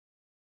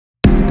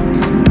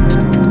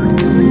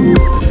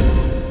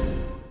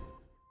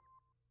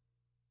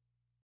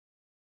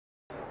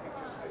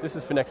This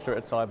is Finextra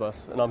at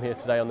SIBOS, and I'm here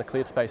today on the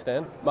Clear2Pay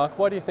stand. Mark,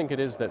 why do you think it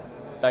is that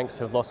banks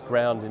have lost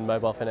ground in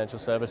mobile financial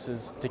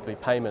services, particularly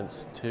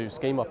payments, to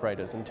scheme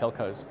operators and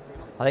telcos?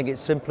 I think it's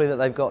simply that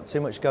they've got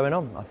too much going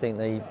on. I think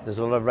there's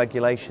a lot of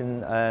regulation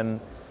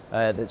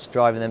that's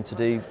driving them to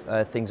do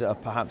things that are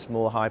perhaps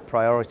more high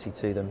priority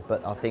to them.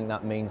 But I think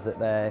that means that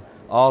they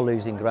are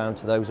losing ground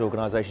to those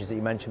organisations that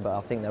you mentioned, but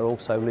I think they're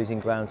also losing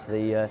ground to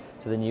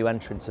the new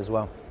entrants as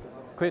well.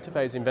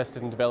 Clear2Pay is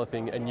invested in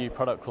developing a new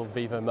product called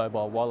Vivo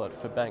Mobile Wallet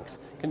for banks.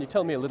 Can you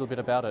tell me a little bit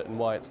about it and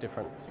why it's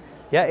different?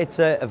 Yeah, it's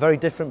a very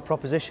different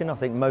proposition. I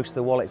think most of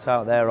the wallets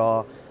out there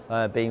are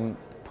being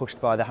pushed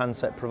by the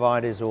handset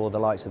providers or the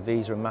likes of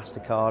Visa and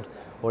MasterCard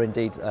or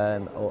indeed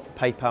or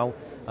PayPal,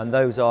 and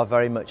those are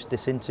very much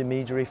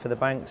disintermediary for the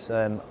banks.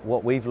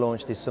 What we've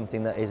launched is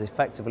something that is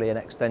effectively an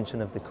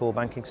extension of the core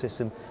banking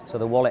system, so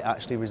the wallet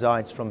actually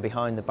resides from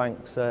behind the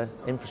bank's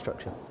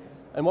infrastructure.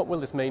 And what will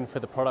this mean for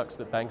the products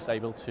that banks are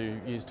able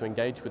to use to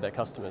engage with their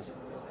customers?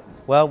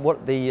 Well,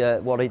 what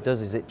it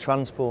does is it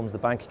transforms the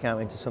bank account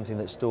into something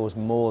that stores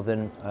more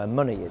than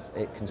money.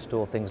 It can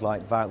store things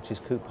like vouchers,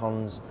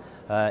 coupons,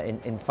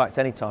 in fact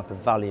any type of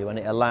value, and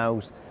it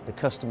allows the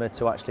customer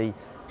to actually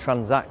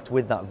transact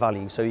with that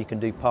value. So you can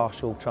do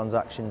partial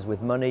transactions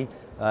with money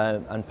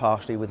and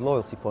partially with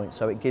loyalty points.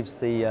 So it gives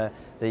the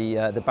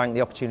bank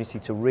the opportunity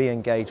to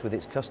re-engage with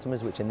its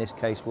customers, which in this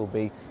case will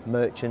be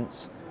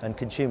merchants and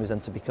consumers,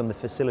 and to become the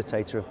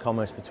facilitator of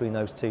commerce between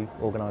those two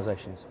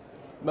organisations.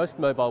 Most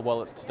mobile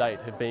wallets to date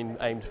have been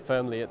aimed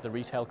firmly at the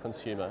retail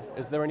consumer.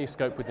 Is there any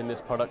scope within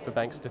this product for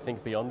banks to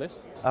think beyond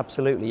this?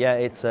 Absolutely,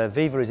 yeah.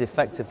 Viva is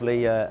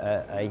effectively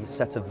a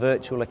set of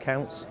virtual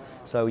accounts.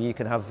 So you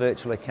can have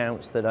virtual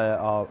accounts that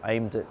are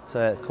aimed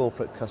at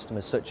corporate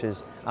customers such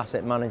as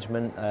asset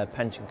management,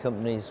 pension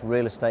companies,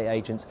 real estate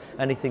agents,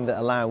 anything that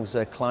allows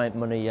client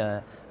money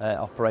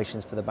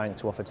operations for the bank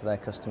to offer to their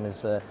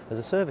customers as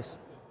a service.